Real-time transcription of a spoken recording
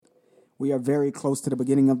We are very close to the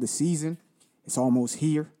beginning of the season. It's almost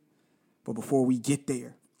here. But before we get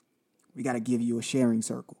there, we got to give you a sharing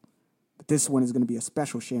circle. But this one is going to be a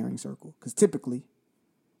special sharing circle because typically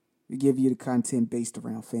we give you the content based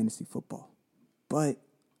around fantasy football. But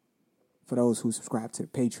for those who subscribe to the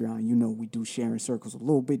Patreon, you know we do sharing circles a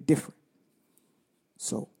little bit different.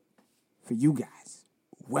 So for you guys,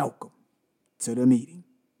 welcome to the meeting.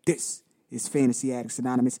 This is Fantasy Addicts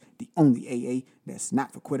Anonymous, the only AA that's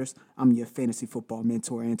not for quitters. I'm your fantasy football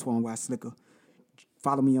mentor, Antoine Y. Slicker.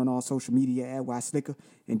 Follow me on all social media at Y. Slicker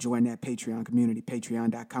and join that Patreon community,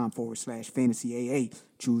 patreon.com/fantasyAA.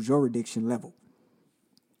 Choose your addiction level.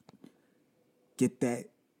 Get that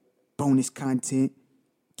bonus content,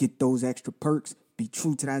 get those extra perks, be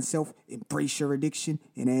true to thyself, embrace your addiction,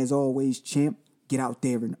 and as always, champ, get out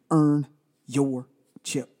there and earn your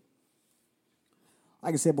chip.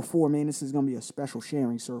 Like I said before, man, this is going to be a special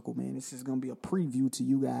sharing circle, man. This is going to be a preview to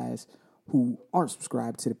you guys who aren't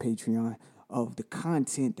subscribed to the Patreon of the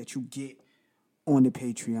content that you get on the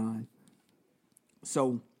Patreon.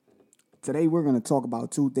 So today we're going to talk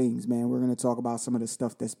about two things, man. We're going to talk about some of the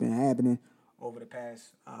stuff that's been happening over the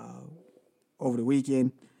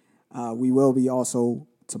weekend. We will be also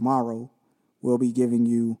tomorrow, we'll be giving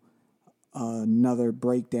you another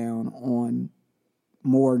breakdown on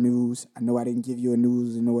more news. I know I didn't give you a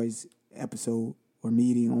News and Noise episode or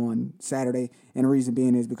meeting on Saturday, and the reason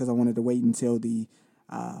being is because I wanted to wait until the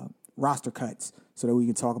roster cuts so that we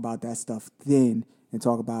can talk about that stuff then and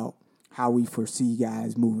talk about how we foresee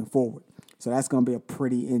guys moving forward. So that's going to be a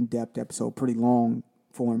pretty in-depth episode, pretty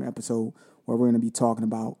long-form episode where we're going to be talking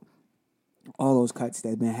about all those cuts that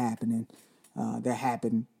have been happening, that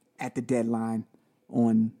happened at the deadline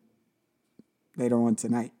later on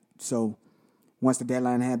tonight. So once the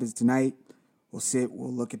deadline happens tonight, we'll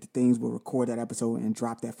look at the things, we'll record that episode and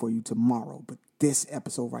drop that for you tomorrow. But this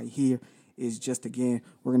episode right here is just, again,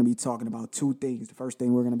 we're going to be talking about two things. The first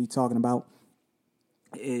thing we're going to be talking about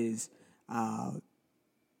is the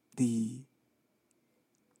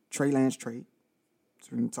Trey Lance trade. So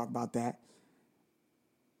we're going to talk about that.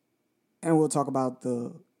 And we'll talk about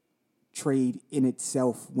the trade in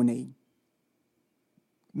itself when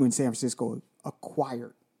San Francisco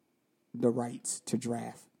acquired the rights to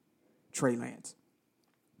draft Trey Lance.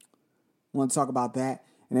 We want to talk about that,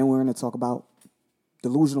 and then we're going to talk about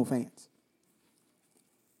delusional fans.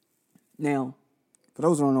 Now, for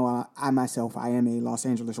those who don't know, I am a Los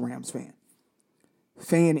Angeles Rams fan.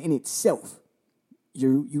 Fan in itself,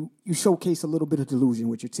 you showcase a little bit of delusion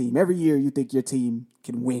with your team. Every year you think your team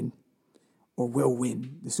can win or will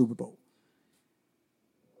win the Super Bowl.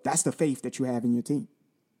 That's the faith that you have in your team.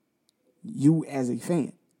 You as a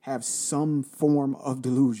fan have some form of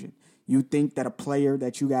delusion. You think that a player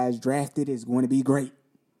that you guys drafted is going to be great,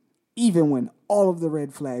 even when all of the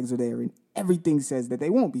red flags are there and everything says that they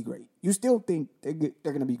won't be great. You still think they're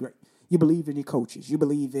going to be great. You believe in your coaches. You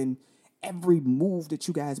believe in every move that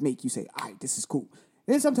you guys make. You say, all right, this is cool.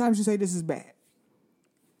 And then sometimes you say this is bad.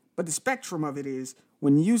 But the spectrum of it is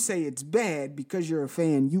when you say it's bad because you're a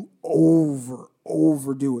fan, you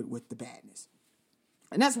overdo it with the badness.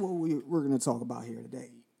 And that's what we're going to talk about here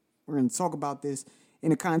today. We're going to talk about this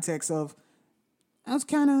in the context of, I was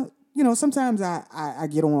kind of, sometimes I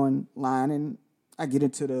get online and I get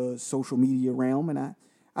into the social media realm and I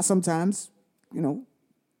sometimes,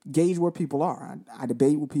 gauge where people are. I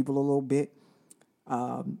debate with people a little bit.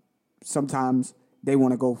 Sometimes they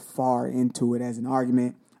want to go far into it as an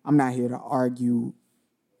argument. I'm not here to argue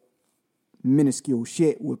minuscule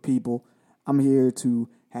shit with people. I'm here to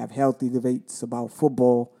have healthy debates about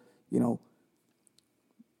football,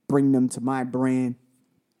 bring them to my brand.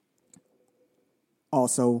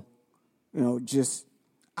 Also, I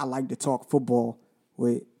like to talk football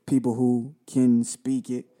with people who can speak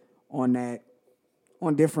it on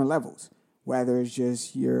different levels. Whether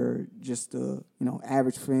it's you're just a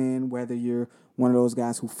average fan, whether you're one of those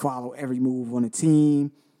guys who follow every move on a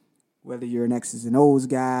team, whether you're an X's and O's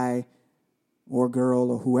guy or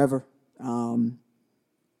girl or whoever.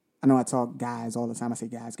 I know I talk guys all the time. I say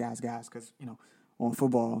guys, because in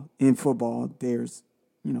football, there's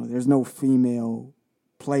no female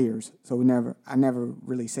players, so I never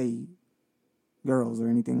really say girls or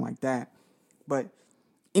anything like that. But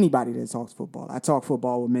anybody that talks football, I talk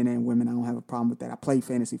football with men and women. I don't have a problem with that. I play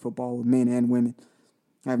fantasy football with men and women.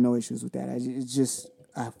 I have no issues with that. It's just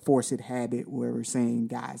a forced habit where we're saying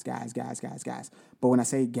guys. But when I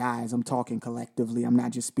say guys, I'm talking collectively. I'm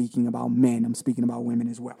not just speaking about men. I'm speaking about women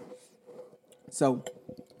as well. So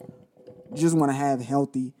just want to have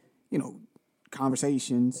healthy,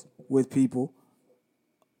 conversations with people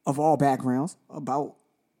of all backgrounds about,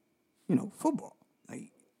 football.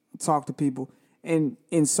 Like, talk to people. And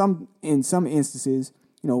in some instances,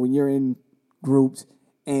 when you're in groups,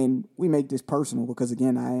 and we make this personal because,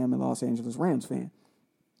 again, I am a Los Angeles Rams fan.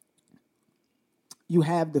 You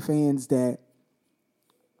have the fans that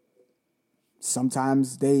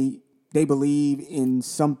sometimes they believe in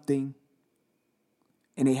something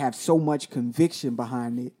and they have so much conviction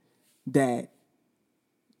behind it that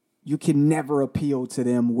you can never appeal to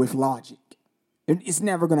them with logic. It's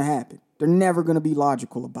never going to happen. They're never going to be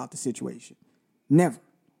logical about the situation. Never.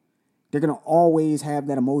 They're going to always have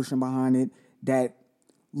that emotion behind it, that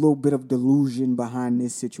little bit of delusion behind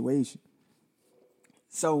this situation.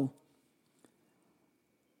 So,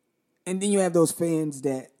 and then you have those fans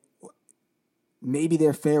that maybe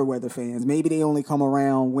they're fair weather fans. Maybe they only come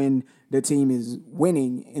around when the team is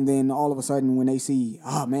winning. And then all of a sudden when they see,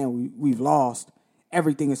 oh man, we've lost,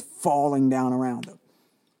 everything is falling down around them.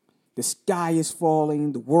 The sky is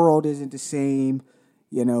falling. The world isn't the same.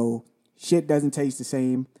 Shit doesn't taste the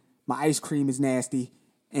same. My ice cream is nasty.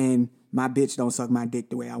 And my bitch don't suck my dick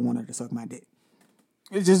the way I want her to suck my dick.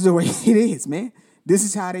 It's just the way it is, man. This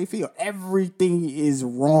is how they feel. Everything is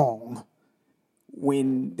wrong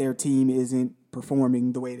when their team isn't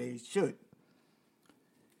performing the way they should.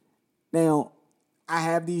 Now, I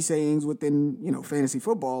have these sayings within, fantasy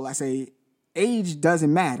football. I say, age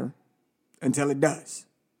doesn't matter until it does.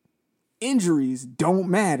 Injuries don't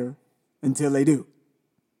matter until they do.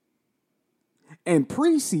 And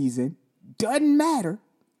preseason doesn't matter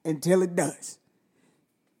until it does.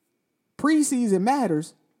 Preseason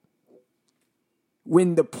matters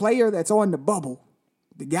when the player that's on the bubble,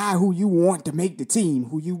 the guy who you want to make the team,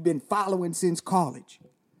 who you've been following since college,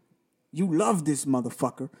 you love this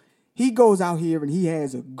motherfucker. He goes out here and he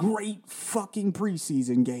has a great fucking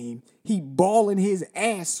preseason game. He balling his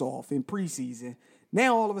ass off in preseason.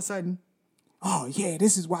 Now all of a sudden, oh yeah,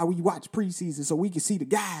 this is why we watch preseason, so we can see the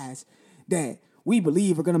guys that we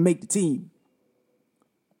believe are going to make the team.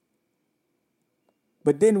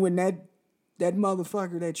 But then when that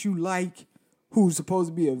motherfucker that you like, who's supposed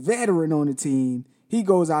to be a veteran on the team, he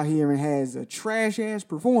goes out here and has a trash-ass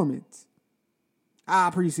performance.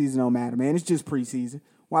 Preseason don't matter, man. It's just preseason.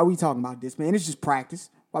 Why we talking about this, man? It's just practice.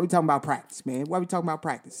 Why we talking about practice, man? Why we talking about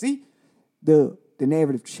practice? See? The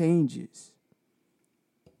narrative changes.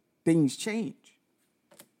 Things change.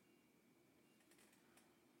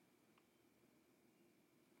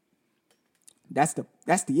 That's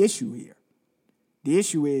the issue here. The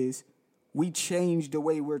issue is we change the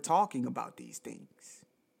way we're talking about these things.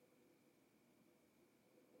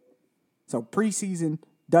 So preseason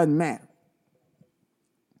doesn't matter.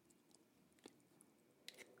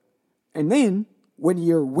 And then when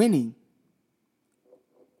you're winning,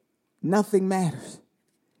 nothing matters.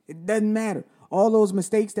 It doesn't matter. All those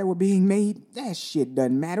mistakes that were being made, that shit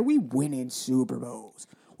doesn't matter. We win in Super Bowls.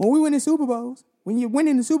 When we win in Super Bowls, when you're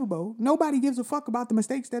winning the Super Bowl, nobody gives a fuck about the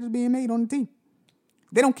mistakes that are being made on the team.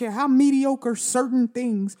 They don't care how mediocre certain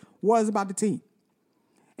things was about the team.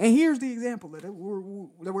 And here's the example that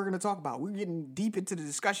we're going to talk about. We're getting deep into the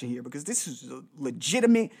discussion here because this is a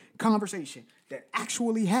legitimate conversation that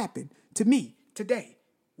actually happened to me today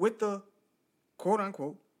with the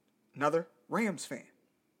quote-unquote another Rams fan.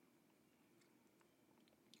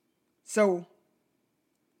 So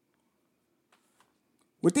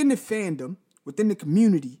within the fandom, within the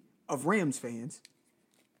community of Rams fans,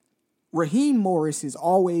 Raheem Morris is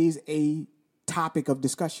always a topic of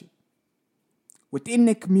discussion. Within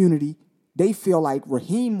the community, they feel like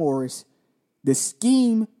Raheem Morris, the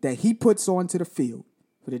scheme that he puts onto the field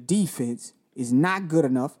for the defense is not good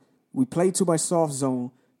enough. We play too much soft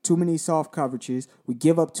zone, too many soft coverages. We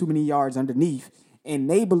give up too many yards underneath. And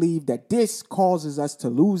they believe that this causes us to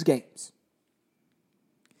lose games.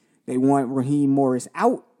 They want Raheem Morris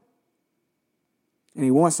out, and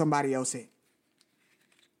they want somebody else in.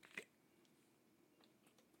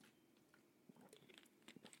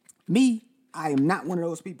 Me, I am not one of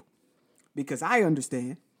those people because I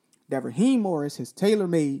understand that Raheem Morris has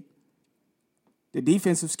tailor-made the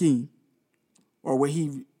defensive scheme or where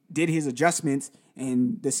he did his adjustments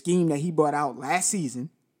and the scheme that he brought out last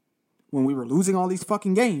season when we were losing all these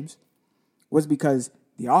fucking games was because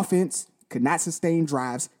the offense could not sustain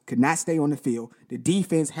drives, could not stay on the field. The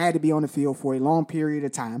defense had to be on the field for a long period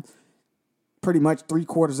of time. Pretty much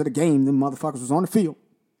 3/4 of the game, the motherfuckers was on the field.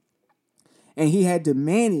 And he had to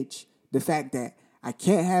manage the fact that I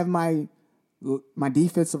can't have my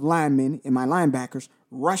defensive linemen and my linebackers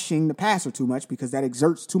rushing the passer too much because that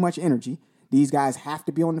exerts too much energy. These guys have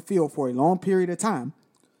to be on the field for a long period of time.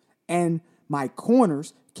 And my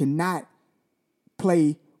corners cannot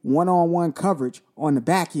play one-on-one coverage on the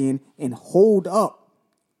back end and hold up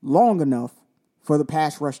long enough for the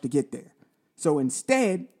pass rush to get there. So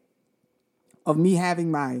instead of me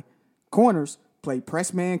having my corners play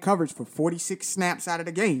press man coverage for 46 snaps out of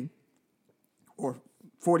the game, or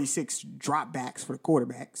 46 dropbacks for the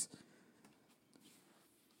quarterbacks,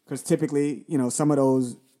 because typically, some of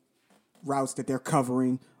those routes that they're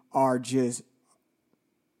covering are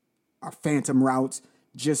phantom routes,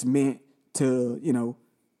 just meant to,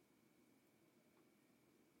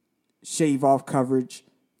 shave off coverage,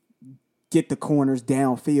 get the corners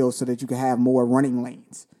downfield so that you can have more running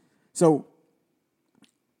lanes. So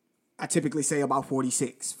I typically say about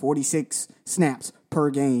 46 snaps per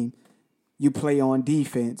game you play on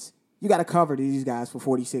defense. You got to cover these guys for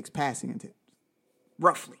 46 passing attempts,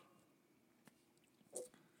 roughly.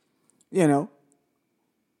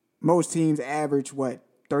 Most teams average,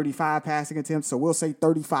 35 passing attempts? So we'll say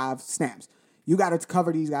 35 snaps. You got to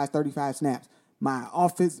cover these guys 35 snaps. My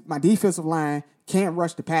defensive line can't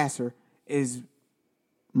rush the passer as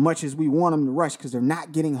much as we want them to rush because they're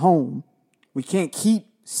not getting home. We can't keep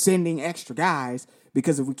sending extra guys,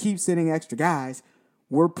 because if we keep sending extra guys,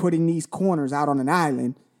 we're putting these corners out on an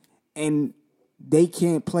island, and they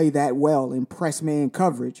can't play that well in press man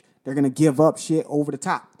coverage. They're going to give up shit over the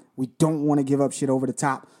top. We don't want to give up shit over the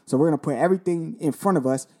top. So we're going to put everything in front of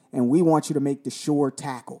us, and we want you to make the sure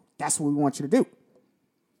tackle. That's what we want you to do.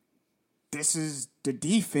 This is the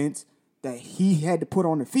defense that he had to put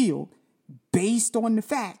on the field based on the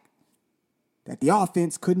fact that the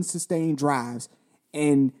offense couldn't sustain drives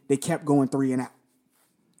and they kept going 3 and out,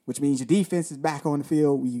 which means your defense is back on the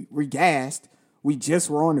field. We regassed. We just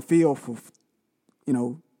were on the field for,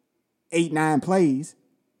 8, 9 plays,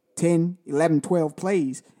 10, 11, 12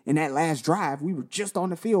 plays in that last drive. We were just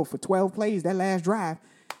on the field for 12 plays that last drive.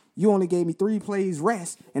 You only gave me 3 plays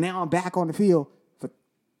rest, and now I'm back on the field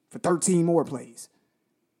for 13 more plays.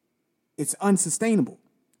 It's unsustainable.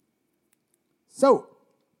 So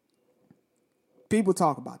people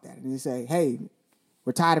talk about that, and they say, hey,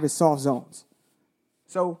 we're tired of his soft zones.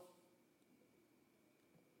 So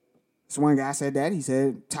one guy said that. He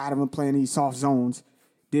said, tired of him playing these soft zones,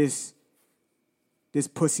 this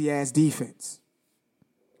pussy-ass defense.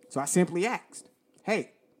 So I simply asked,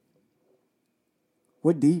 hey,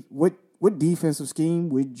 what defensive scheme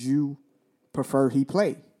would you prefer he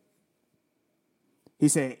play? He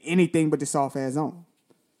said, anything but the soft-ass zone.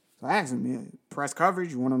 So I asked him, press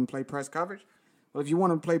coverage? You want him to play press coverage? Well, if you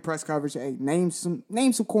want him to play press coverage, hey, name some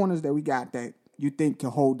corners that we got that you think can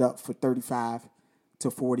hold up for 35 to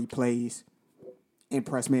 40 plays in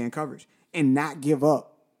press man coverage and not give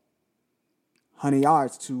up 100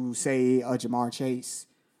 yards to, say, a Jamar Chase,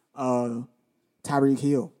 Tyreek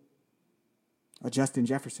Hill, a Justin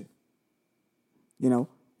Jefferson.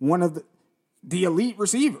 One of the elite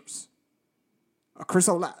receivers. Chris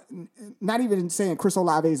Olave, not even saying Chris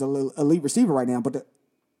Olave is an elite receiver right now, but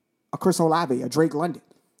a Chris Olave, a Drake London.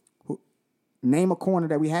 Name a corner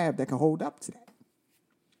that we have that can hold up to that.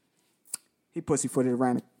 He pussyfooted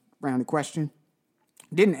around the question.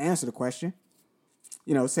 Didn't answer the question.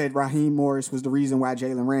 Said Raheem Morris was the reason why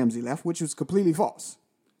Jalen Ramsey left, which was completely false.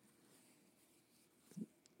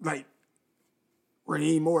 Like,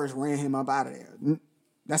 Raheem Morris ran him up out of there.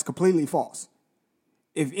 That's completely false.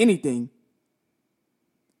 If anything,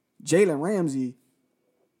 Jalen Ramsey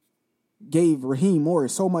gave Raheem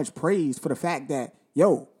Morris so much praise for the fact that,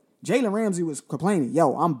 Jalen Ramsey was complaining,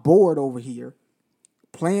 I'm bored over here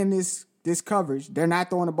playing this coverage. They're not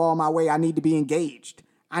throwing the ball my way. I need to be engaged.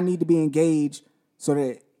 I need to be engaged so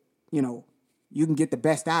that, you can get the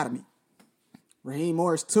best out of me. Raheem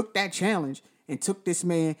Morris took that challenge and took this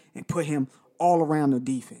man and put him all around the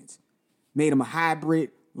defense. Made him a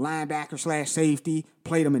hybrid linebacker / safety,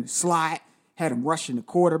 played him in the slot, had him rushing the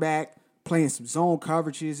quarterback, playing some zone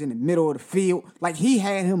coverages in the middle of the field. Like, he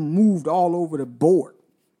had him moved all over the board.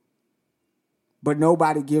 But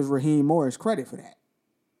nobody gives Raheem Morris credit for that.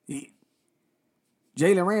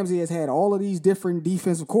 Jalen Ramsey has had all of these different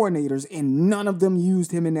defensive coordinators, and none of them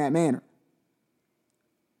used him in that manner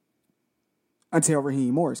until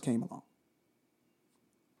Raheem Morris came along.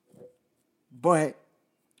 But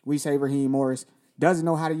we say Raheem Morris doesn't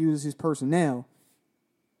know how to use his personnel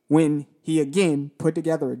when he, again, put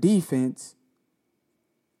together a defense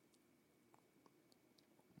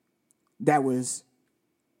that was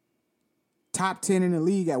top 10 in the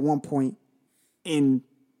league at one point in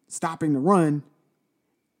stopping the run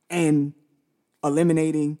and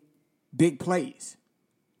eliminating big plays.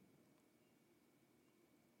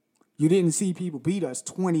 You didn't see people beat us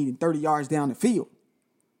 20 and 30 yards down the field.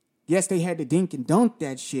 Yes, they had to dink and dunk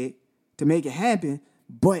that shit to make it happen,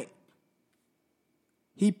 but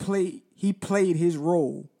he played his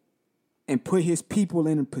role and put his people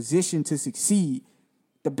in a position to succeed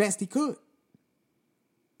the best he could.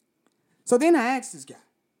 So then I asked this guy,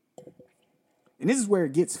 and this is where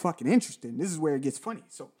it gets fucking interesting. This is where it gets funny.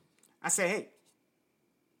 So I said, hey,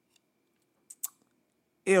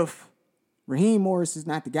 if Raheem Morris is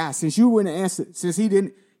not the guy, since you wouldn't answer, since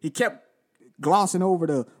he kept glossing over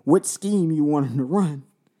the what scheme you want him to run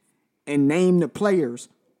and name the players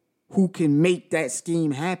who can make that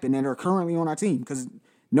scheme happen and are currently on our team. Because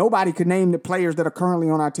nobody could name the players that are currently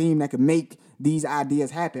on our team that could make these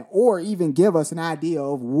ideas happen or even give us an idea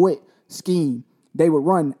of what scheme they would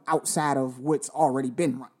run outside of what's already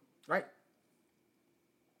been run, right?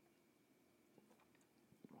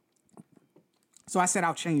 So I said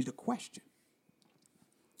I'll change the question.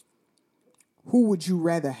 Who would you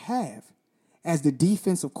rather have as the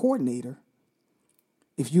defensive coordinator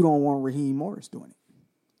if you don't want Raheem Morris doing it?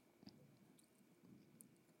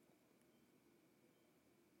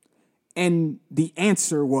 And the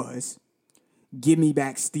answer was, give me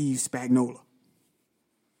back Steve Spagnuolo.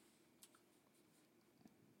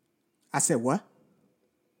 I said, what?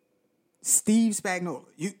 Steve Spagnuolo.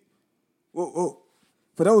 Whoa.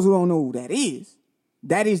 For those who don't know who that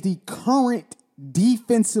is the current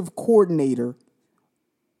defensive coordinator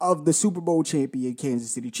of the Super Bowl champion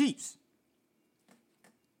Kansas City Chiefs.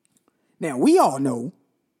 Now, we all know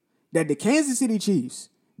that the Kansas City Chiefs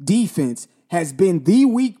defense has been the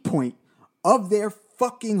weak point of their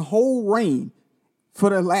fucking whole reign for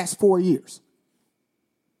the last 4 years.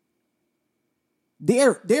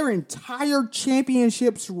 Their entire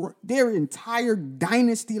championships, their entire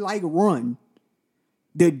dynasty-like run,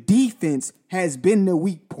 the defense has been the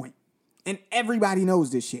weak point. And everybody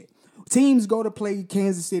knows this shit. Teams go to play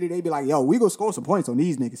Kansas City, they be like, yo, we gonna score some points on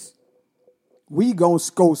these niggas. We gonna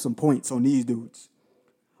score some points on these dudes.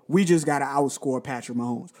 We just gotta outscore Patrick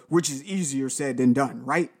Mahomes, which is easier said than done,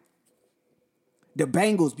 right? The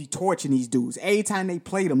Bengals be torching these dudes. Every time they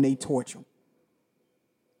play them, they torch them.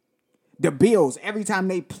 The Bills, every time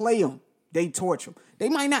they play them, they torch them. They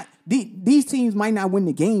might not, these teams might not win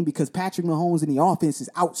the game because Patrick Mahomes and the offense is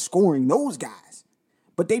outscoring those guys.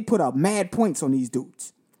 But they put up mad points on these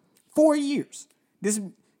dudes. 4 years. This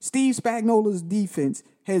Steve Spagnuolo's defense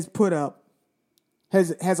has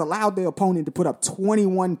allowed their opponent to put up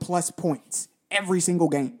 21 plus points every single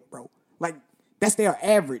game, bro. Like, that's their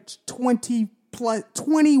average.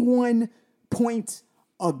 21 points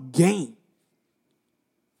a game.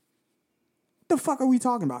 What the fuck are we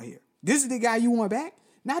talking about here? This is the guy you want back?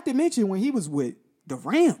 Not to mention when he was with the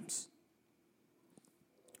Rams.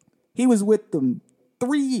 He was with them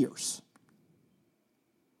 3 years.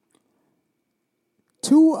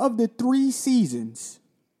 2 of the 3 seasons.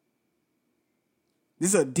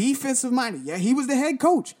 This is a defensive-minded. Yeah, he was the head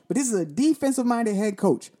coach, but this is a defensive-minded head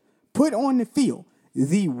coach. Put on the field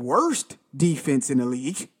the worst defense in the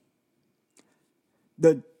league,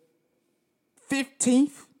 the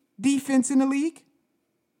 15th defense in the league,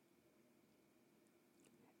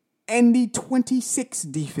 and the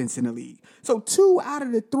 26th defense in the league. So 2 out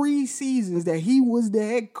of the 3 seasons that he was the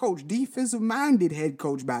head coach, defensive-minded head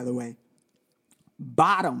coach, by the way,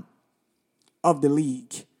 bottom of the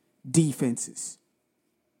league defenses.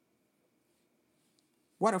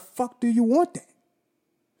 Why the fuck do you want that?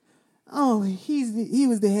 Oh, he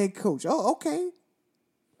was the head coach. Oh, okay.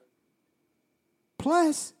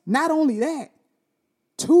 Plus, not only that,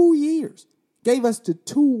 2 years gave us the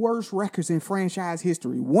 2 worst records in franchise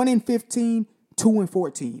history. 1-15,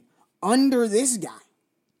 2-14. Under this guy.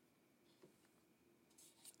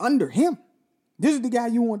 Under him. This is the guy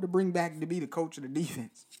you want to bring back to be the coach of the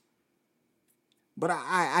defense. But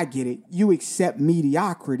I get it. You accept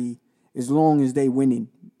mediocrity as long as they winning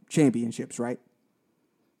championships, right?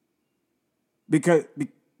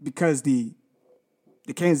 Because the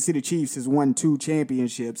Kansas City Chiefs has won 2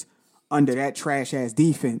 championships under that trash-ass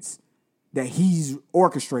defense that he's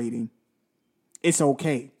orchestrating, it's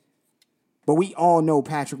okay. But we all know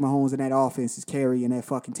Patrick Mahomes and that offense is carrying that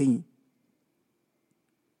fucking team.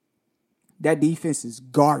 That defense is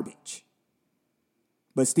garbage.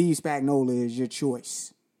 But Steve Spagnuolo is your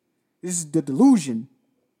choice. This is the delusion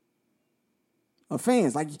of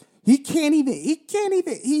fans. Like,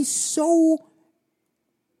 he's so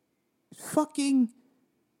fucking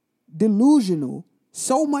delusional,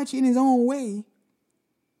 so much in his own way,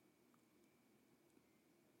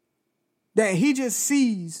 that he just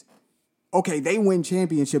sees, okay, they win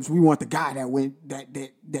championships. We want the guy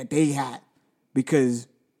that they had, because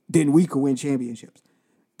then we could win championships.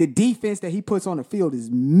 The defense that he puts on the field is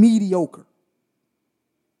mediocre.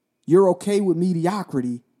 You're okay with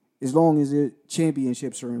mediocrity as long as the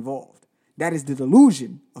championships are involved. That is the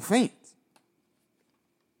delusion of fans.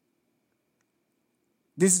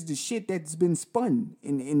 This is the shit that's been spun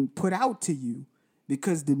and put out to you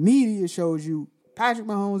because the media shows you Patrick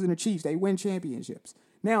Mahomes and the Chiefs, they win championships.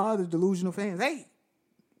 Now other delusional fans, hey,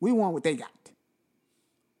 we want what they got.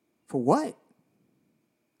 For what?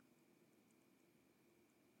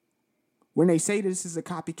 When they say this is a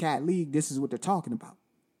copycat league, this is what they're talking about.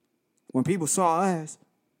 When people saw us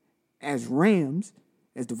as the Rams,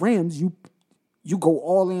 you go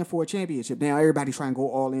all in for a championship. Now everybody's trying to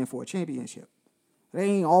go all in for a championship. They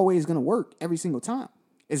ain't always going to work every single time.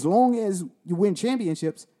 As long as you win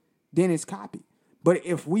championships, then it's copy. But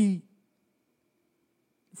if we'd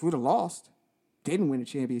have lost, didn't win a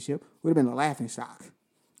championship, would have been a laughing stock.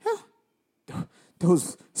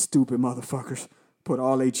 Those stupid motherfuckers put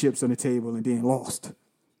all their chips on the table and then lost.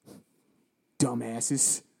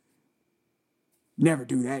 Dumbasses. Never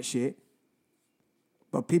do that shit.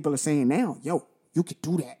 But people are saying now, yo, you could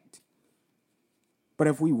do that. But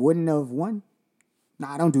if we wouldn't have won,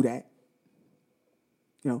 nah, don't do that.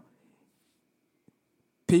 You know,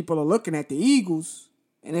 people are looking at the Eagles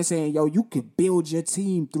and they're saying, yo, you could build your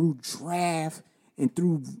team through draft and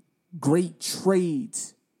through great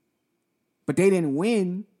trades. But they didn't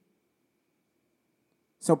win.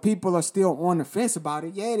 So people are still on the fence about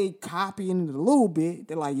it. Yeah, they copying it a little bit.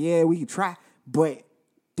 They're like, yeah, we can try. But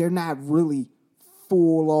they're not really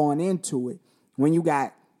full on into it. When you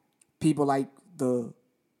got people like the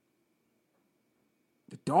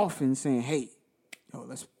Dolphins saying, hey, yo,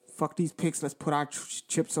 let's fuck these picks. Let's put our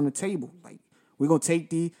chips on the table. Like, we're going to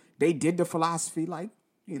take they did the philosophy like,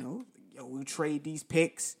 you know, yo, we'll trade these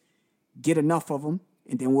picks, get enough of them,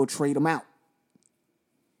 and then we'll trade them out.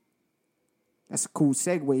 That's a cool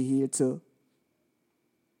segue here to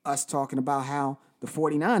us talking about how the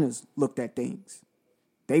 49ers looked at things.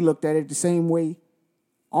 They looked at it the same way,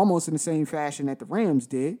 almost in the same fashion that the Rams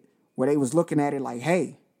did, where they was looking at it like,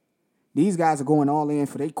 hey, these guys are going all in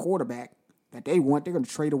for their quarterback that they want. They're going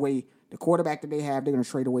to trade away the quarterback that they have. They're going to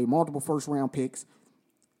trade away multiple first-round picks,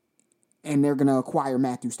 and they're going to acquire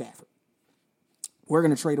Matthew Stafford. We're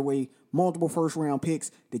going to trade away multiple first-round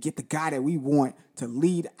picks to get the guy that we want to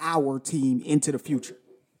lead our team into the future.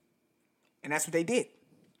 And that's what they did.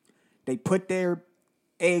 They put their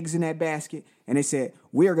eggs in that basket, and they said,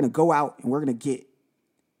 we are going to go out and we're going to get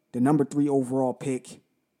the number 3 overall pick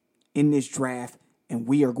in this draft, and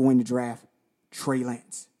we are going to draft Trey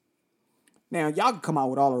Lance. Now, y'all can come out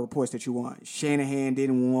with all the reports that you want. Shanahan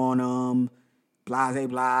didn't want blase.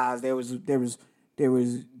 There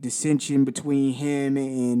was dissension between him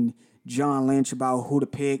and John Lynch about who to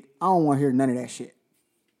pick. I don't want to hear none of that shit.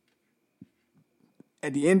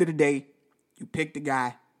 At the end of the day, you picked the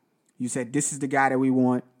guy. You said, this is the guy that we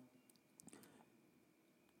want.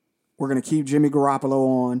 We're going to keep Jimmy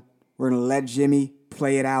Garoppolo on. We're going to let Jimmy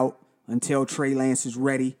play it out until Trey Lance is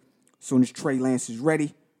ready. As soon as Trey Lance is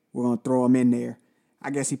ready, we're going to throw him in there. I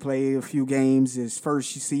guess he played a few games his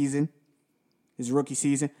first season, his rookie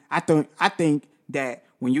season. I think that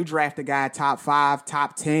when you draft a guy top 5,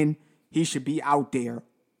 top 10, he should be out there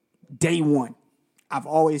day one. I've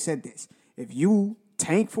always said this. If you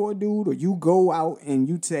tank for a dude or you go out and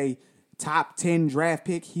you say top 10 draft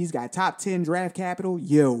pick, he's got top 10 draft capital,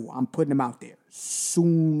 yo, I'm putting him out there.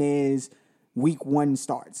 Soon as week 1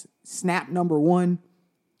 starts. Snap number 1,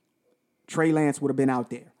 Trey Lance would have been out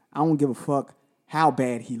there. I don't give a fuck how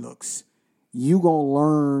bad he looks. You gonna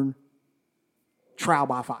learn trial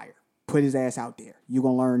by fire. Put his ass out there. You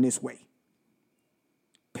gonna learn this way.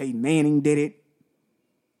 Peyton Manning did it.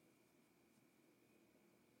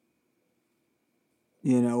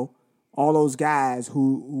 You know, all those guys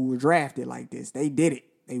who were drafted like this, they did it.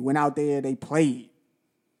 They went out there, they played.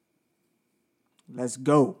 Let's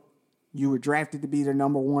go. You were drafted to be the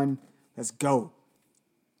number 1. Let's go.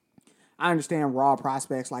 I understand raw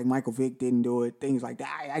prospects like Michael Vick didn't do it, things like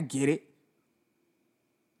that. I get it.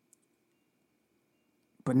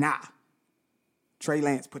 But nah. Trey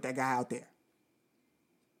Lance, put that guy out there.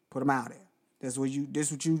 Put him out there. This what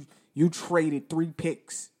you traded 3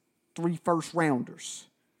 picks, 3 first rounders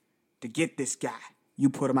to get this guy. You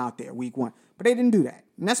put him out there week 1. But they didn't do that.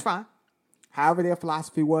 And that's fine. However their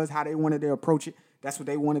philosophy was, how they wanted to approach it, that's what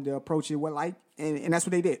they wanted to approach it with like. And that's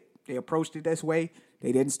what they did. They approached it this way.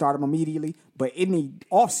 They didn't start him immediately. But in the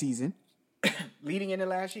offseason, leading into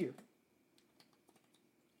last year,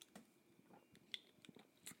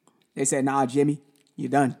 they said, nah, Jimmy, you're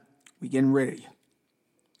done. We getting rid of you.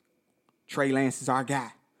 Trey Lance is our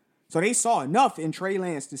guy. So they saw enough in Trey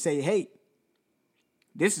Lance to say, hey,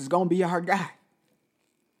 this is going to be our guy.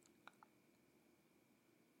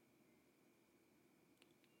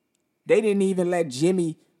 They didn't even let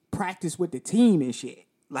Jimmy practice with the team and shit.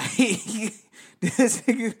 Like, this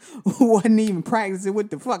nigga wasn't even practicing with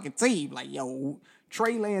the fucking team. Like, yo,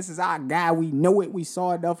 Trey Lance is our guy. We know it. We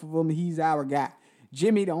saw enough of him. He's our guy.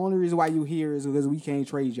 Jimmy, the only reason why you here is because we can't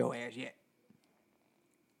trade your ass yet.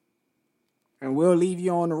 And we'll leave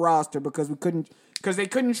you on the roster because they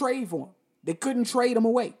couldn't trade for him. They couldn't trade him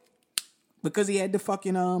away. Because he had the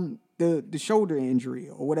fucking, the shoulder injury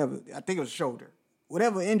or whatever. I think it was shoulder.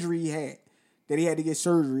 Whatever injury he had that he had to get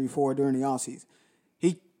surgery for during the offseason.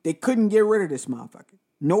 They couldn't get rid of this motherfucker.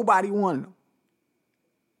 Nobody wanted him.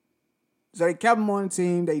 So they kept him on the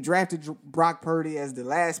team. They drafted Brock Purdy as the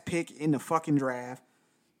last pick in the fucking draft.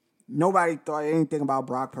 Nobody thought anything about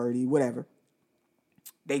Brock Purdy, whatever.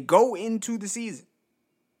 They go into the season.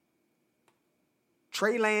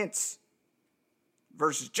 Trey Lance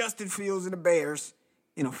versus Justin Fields and the Bears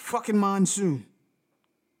in a fucking monsoon.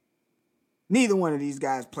 Neither one of these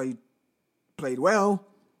guys played well,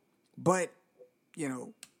 but, you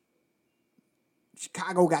know,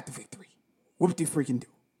 Chicago got the victory. Whoop de freaking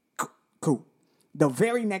do. Cool. The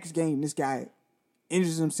very next game, this guy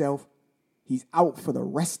injures himself. He's out for the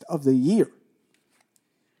rest of the year.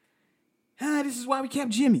 This is why we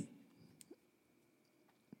kept Jimmy.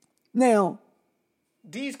 Now,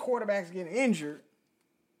 these quarterbacks getting injured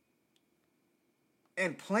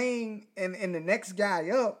and playing, and the next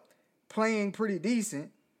guy up playing pretty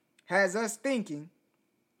decent has us thinking,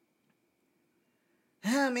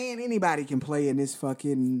 man, anybody can play in this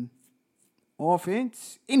fucking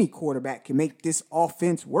offense. Any quarterback can make this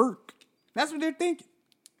offense work. That's what they're thinking.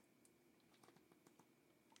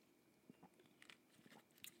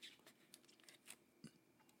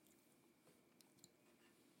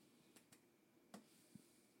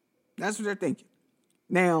 That's what they're thinking.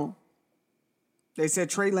 Now, they said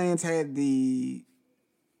Trey Lance had the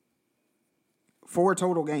 4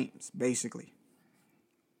 total games, basically.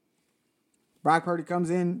 Brock Purdy comes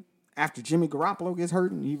in after Jimmy Garoppolo gets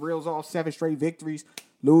hurt, and he reels off 7 straight victories,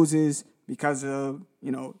 loses because of,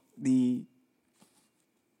 you know, the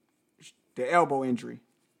elbow injury.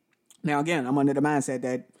 Now, again, I'm under the mindset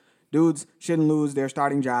that dudes shouldn't lose their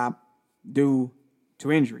starting job due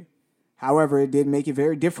to injury. However, it did make it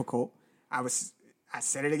very difficult. I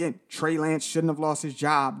said it again. Trey Lance shouldn't have lost his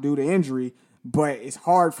job due to injury, but it's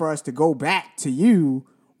hard for us to go back to you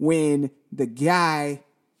when the guy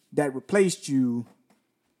that replaced you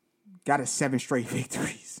got a 7 straight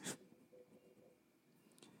victories.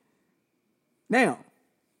 Now,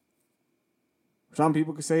 some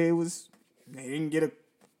people could say he didn't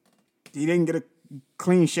get a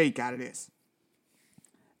clean shake out of this.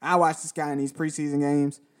 I watched this guy in these preseason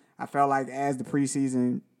games. I felt like as the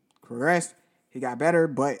preseason progressed, he got better,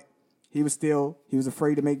 but he was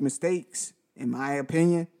afraid to make mistakes, in my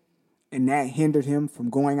opinion, and that hindered him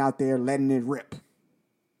from going out there letting it rip.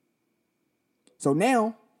 So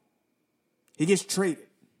now, he gets traded.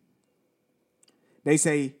 They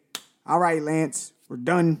say, all right, Lance, we're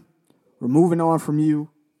done. We're moving on from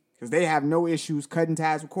you, because they have no issues cutting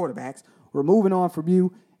ties with quarterbacks. We're moving on from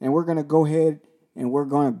you, and we're going to go ahead and we're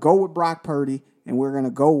going to go with Brock Purdy, and we're going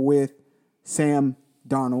to go with Sam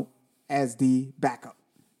Darnold as the backup.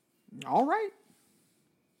 All right.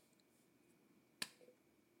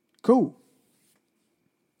 Cool.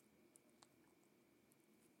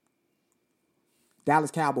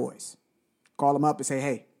 Dallas Cowboys call him up and say,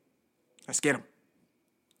 hey, let's get him.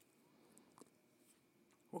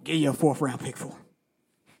 We'll give you a 4th round pick for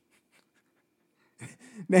him.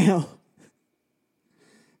 Now,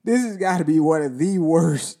 this has got to be one of the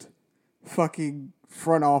worst fucking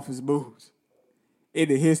front office moves in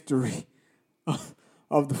the history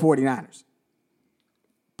of the 49ers.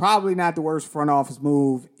 Probably not the worst front office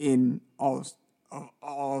move in all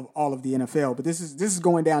of the NFL, but this is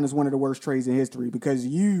going down as one of the worst trades in history, because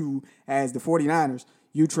you, as the 49ers,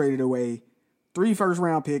 you traded away 3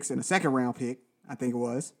 first-round picks and a second-round pick, I think it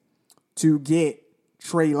was, to get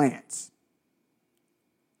Trey Lance.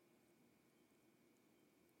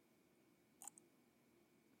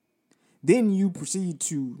 Then you proceed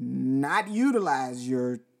to not utilize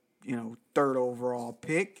your, 3rd overall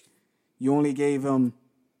pick. You only gave him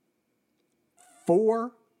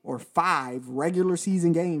 4 or 5 regular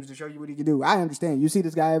season games to show you what he can do. I understand. You see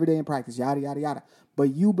this guy every day in practice, yada, yada, yada.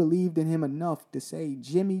 But you believed in him enough to say,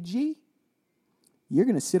 Jimmy G, you're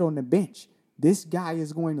going to sit on the bench. This guy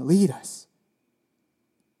is going to lead us.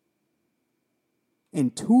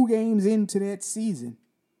 And 2 games into that season,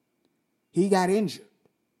 he got injured.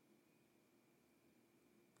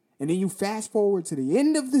 And then you fast forward to the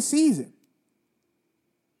end of the season.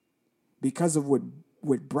 Because of what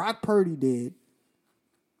Brock Purdy did,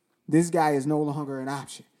 this guy is no longer an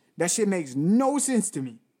option. That shit makes no sense to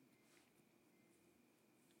me.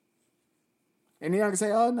 And then I can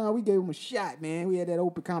say, oh, no, we gave him a shot, man. We had that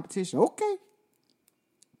open competition. Okay.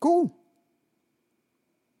 Cool.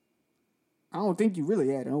 I don't think you really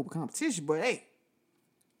had an open competition, but hey,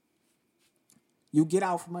 you get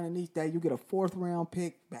out from underneath that, you get a 4th round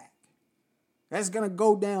pick back. That's going to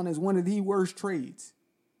go down as one of the worst trades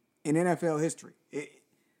in NFL history.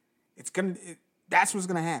 That's what's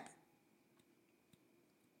going to happen.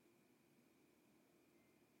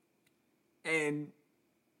 And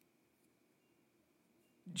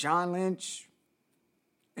John Lynch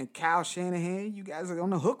and Kyle Shanahan, you guys are on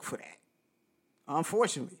the hook for that.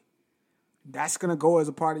 Unfortunately. That's going to go as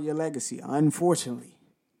a part of your legacy, unfortunately.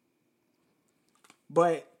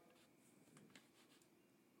 But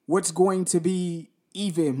what's going to be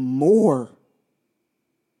even more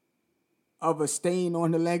of a stain on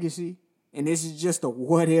the legacy, and this is just a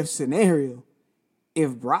what-if scenario,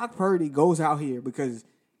 if Brock Purdy goes out here, because,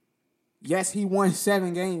 yes, he won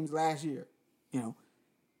 7 games last year,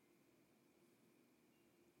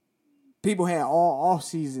 people had all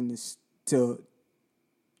offseason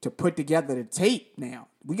to put together the tape now.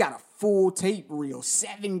 We got a full tape reel,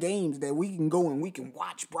 7 games that we can go and we can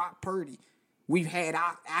watch Brock Purdy. We've had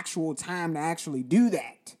our actual time to actually do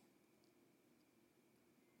that.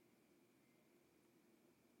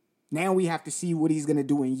 Now we have to see what he's going to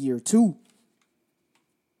do in year 2.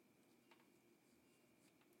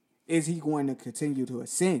 Is he going to continue to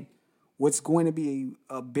ascend? What's going to be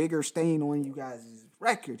a bigger stain on you guys'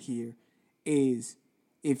 record here is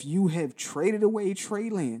if you have traded away Trey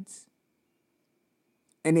Lance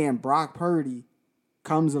and then Brock Purdy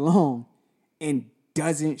comes along and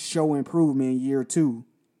doesn't show improvement in year 2,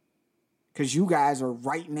 because you guys are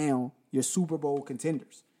right now your Super Bowl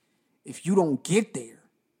contenders. If you don't get there,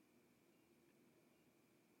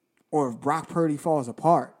 or if Brock Purdy falls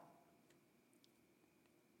apart,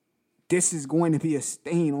 this is going to be a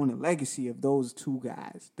stain on the legacy of those 2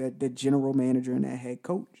 guys, the general manager and that head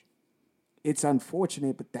coach. It's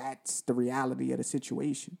unfortunate, but that's the reality of the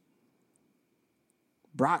situation.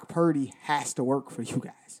 Brock Purdy has to work for you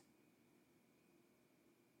guys.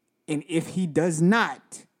 And if he does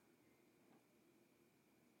not,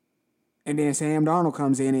 and then Sam Darnold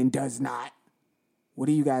comes in and does not, what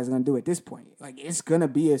are you guys going to do at this point? Like, it's going to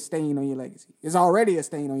be a stain on your legacy. It's already a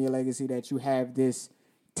stain on your legacy that you have this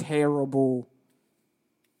terrible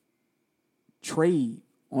trade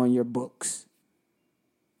on your books.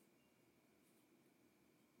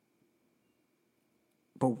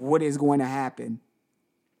 But what is going to happen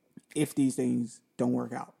if these things don't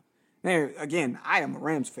work out? Now, again, I am a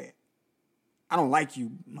Rams fan. I don't like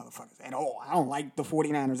you motherfuckers at all. I don't like the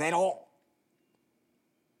 49ers at all.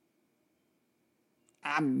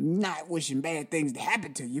 I'm not wishing bad things to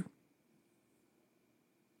happen to you.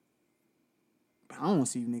 But I don't want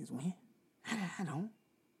to see you niggas win. I don't.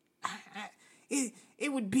 It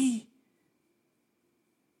would be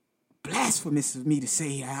blasphemous of me to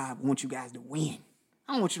say I want you guys to win.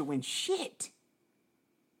 I don't want you to win shit.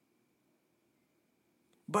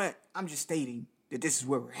 But I'm just stating that this is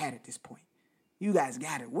where we're at this point. You guys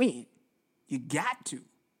got to win. You got to.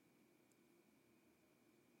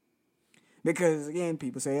 Because, again,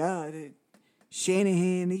 people say,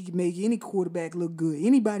 Shanahan, he can make any quarterback look good.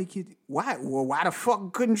 Anybody could. Why? Well, why the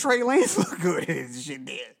fuck couldn't Trey Lance look good in this shit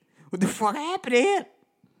there? What the fuck happened to him?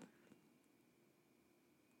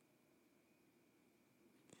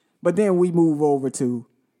 But then we move over to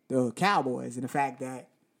the Cowboys and the fact that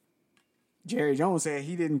Jerry Jones said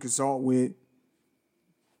he didn't consult with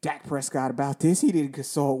Dak Prescott about this. He didn't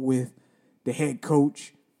consult with the head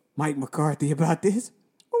coach, Mike McCarthy, about this.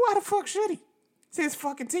 Well, why the fuck should he? It's his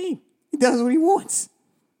fucking team. He does what he wants.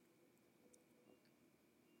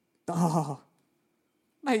 Oh,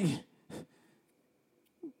 like,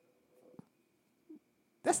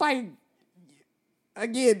 that's like,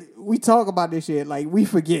 again, we talk about this shit, like, we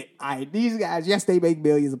forget, all right, these guys, yes, they make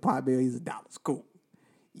millions upon millions of dollars, cool.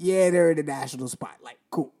 Yeah, they're in the national spotlight,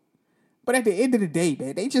 cool. But at the end of the day,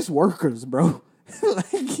 man, they just workers, bro.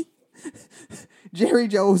 Like, Jerry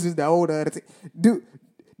Jones is the owner of the team. Dude,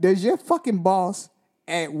 does your fucking boss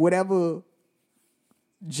at whatever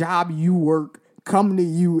job you work come to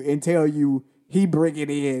you and tell you he bringing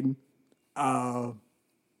in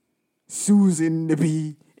Susan to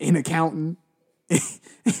be an accountant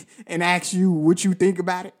and ask you what you think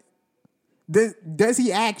about it? Does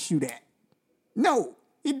he ask you that? No,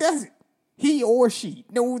 he doesn't. He or she.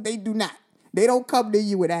 No, they do not. They don't come to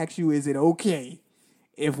you and ask you, is it okay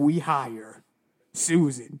if we hire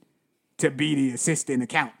Susan to be the assistant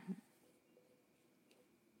accountant?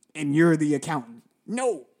 And you're the accountant.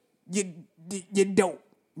 No, you don't.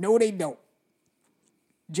 No, they don't.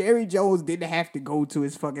 Jerry Jones didn't have to go to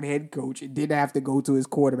his fucking head coach. It didn't have to go to his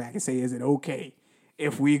quarterback and say, is it okay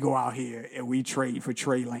if we go out here and we trade for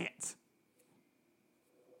Trey Lance?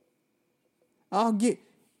 I'll give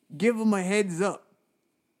him a heads up.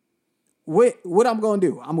 What I'm going to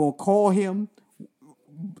do, I'm going to call him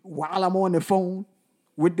while I'm on the phone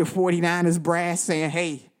with the 49ers brass saying,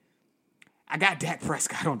 hey, I got Dak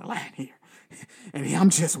Prescott on the line here. And I'm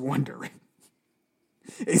just wondering,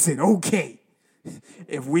 is it okay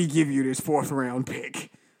if we give you this 4th round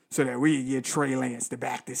pick so that we can get Trey Lance to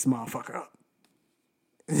back this motherfucker up?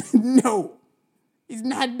 No, he's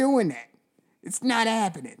not doing that. It's not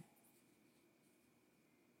happening.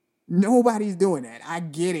 Nobody's doing that. I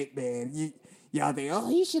get it, man. Y'all think, oh,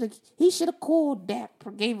 he should have called Dak.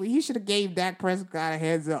 He should have gave Dak Prescott a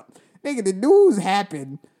heads up. Nigga, the news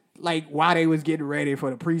happened like while they was getting ready for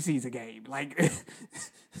the preseason game. Like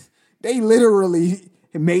they literally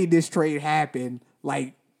made this trade happen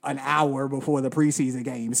like an hour before the preseason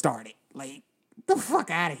game started. Like, the fuck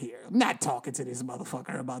out of here. I'm not talking to this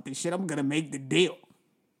motherfucker about this shit. I'm gonna make the deal.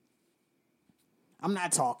 I'm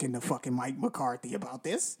not talking to fucking Mike McCarthy about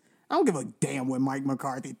this. I don't give a damn what Mike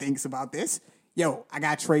McCarthy thinks about this. Yo, I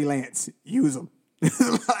got Trey Lance. Use him.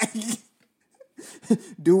 Like,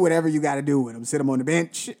 do whatever you got to do with him. Sit him on the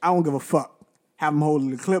bench. I don't give a fuck. Have him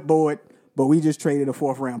holding the clipboard, but we just traded a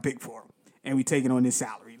 4th round pick for him, and we taking on this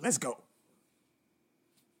salary. Let's go.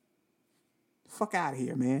 Fuck out of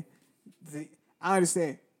here, man. I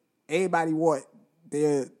understand. Everybody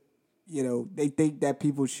they think that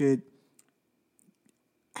people should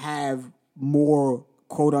have more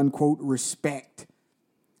quote unquote respect,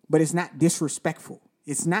 but it's not disrespectful.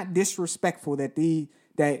 It's not disrespectful that the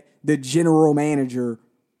general manager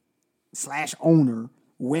 / owner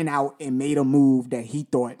went out and made a move that he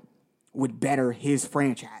thought would better his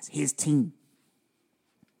franchise, his team.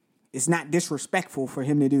 It's not disrespectful for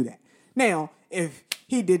him to do that. Now, if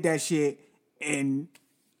he did that shit and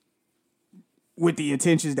with the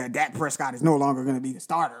intentions that Dak Prescott is no longer going to be the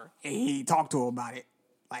starter, and he talked to him about it,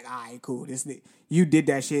 like, all right, cool. You did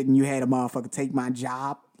that shit and you had a motherfucker take my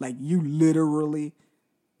job. Like, you literally,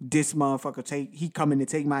 this motherfucker he coming to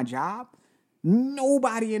take my job.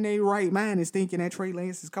 Nobody in their right mind is thinking that Trey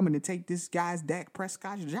Lance is coming to take this guy's Dak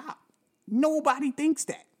Prescott's job. Nobody thinks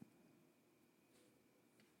that.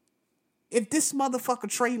 If this motherfucker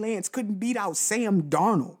Trey Lance couldn't beat out Sam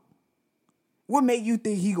Darnold, what made you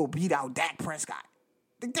think he gonna beat out Dak Prescott?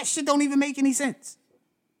 That shit don't even make any sense.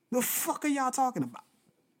 The fuck are y'all talking about?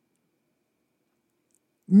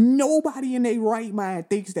 Nobody in their right mind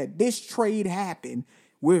thinks that this trade happened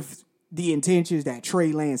with the intentions that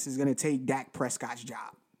Trey Lance is going to take Dak Prescott's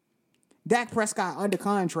job. Dak Prescott under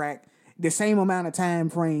contract the same amount of time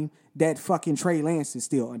frame that fucking Trey Lance is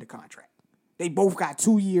still under contract. They both got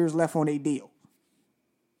 2 years left on their deal.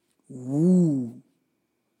 Ooh.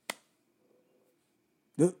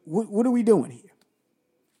 What are we doing here?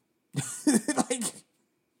 Like,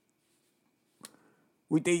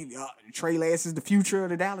 we think Trey Lance is the future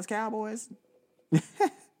of the Dallas Cowboys? It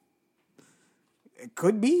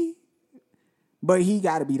could be. But he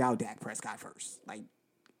got to beat out Dak Prescott first. Like,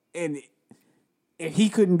 and if he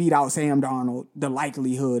couldn't beat out Sam Darnold, the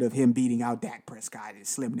likelihood of him beating out Dak Prescott is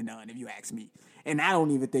slim to none, if you ask me. And I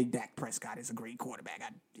don't even think Dak Prescott is a great quarterback.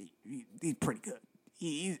 He's pretty good.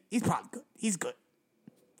 He's probably good. He's good.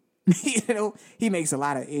 He makes a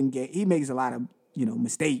lot of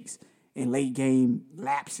mistakes and late game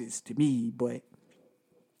lapses to me, but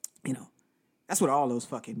that's what all those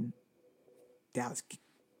fucking Dallas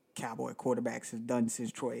Cowboy quarterbacks have done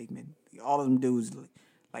since Troy Aikman. All of them dudes,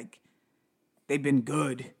 like, they've been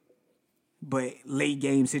good, but late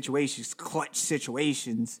game situations, clutch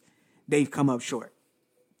situations, they've come up short.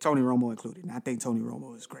 Tony Romo included. And I think Tony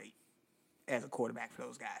Romo is great as a quarterback for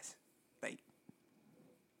those guys. Like,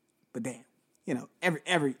 but damn,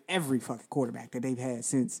 every fucking quarterback that they've had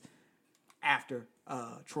since after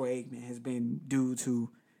Troy Aikman has been due to,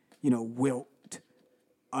 wilt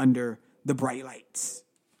under the bright lights.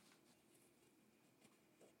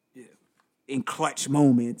 In clutch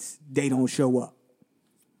moments, they don't show up.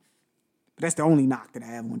 But that's the only knock that I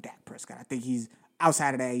have on Dak Prescott. I think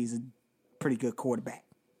outside of that, he's a pretty good quarterback.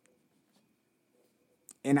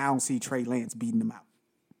 And I don't see Trey Lance beating him out.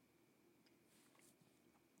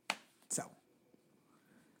 So,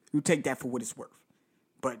 you take that for what it's worth.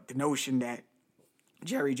 But the notion that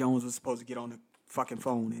Jerry Jones was supposed to get on the fucking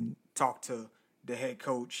phone and talk to the head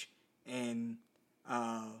coach and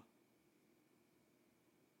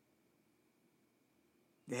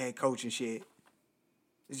the head coach and shit,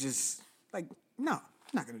 it's just like, no, I'm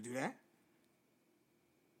not going to do that.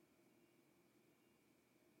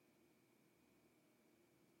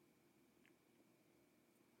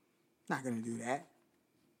 Not going to do that.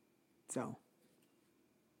 So,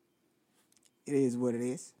 it is what it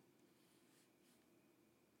is.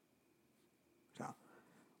 So,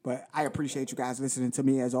 but I appreciate you guys listening to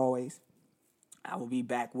me as always. I will be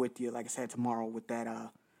back with you, like I said, tomorrow with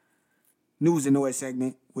that news and noise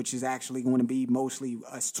segment, which is actually going to be mostly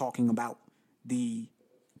us talking about the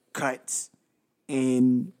cuts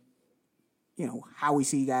and, how we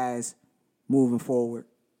see guys moving forward.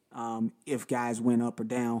 If guys went up or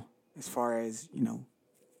down, as far as,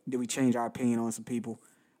 did we change our opinion on some people,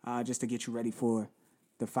 just to get you ready for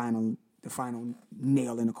the final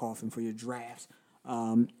nail in the coffin for your drafts.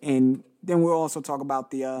 And then we'll also talk about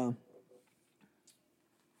the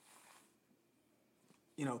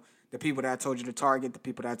the people that I told you to target, the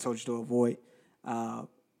people that I told you to avoid, how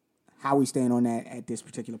we stand on that at this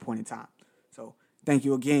particular point in time. So thank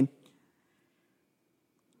you again.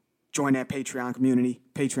 Join that Patreon community,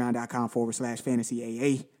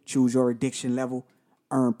 patreon.com/fantasyAA. Choose your addiction level,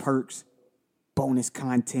 earn perks, bonus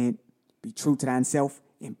content, be true to thyself,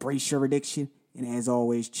 embrace your addiction, and as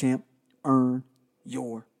always, champ, earn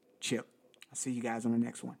your chip. I'll see you guys on the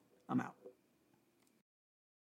next one. I'm out.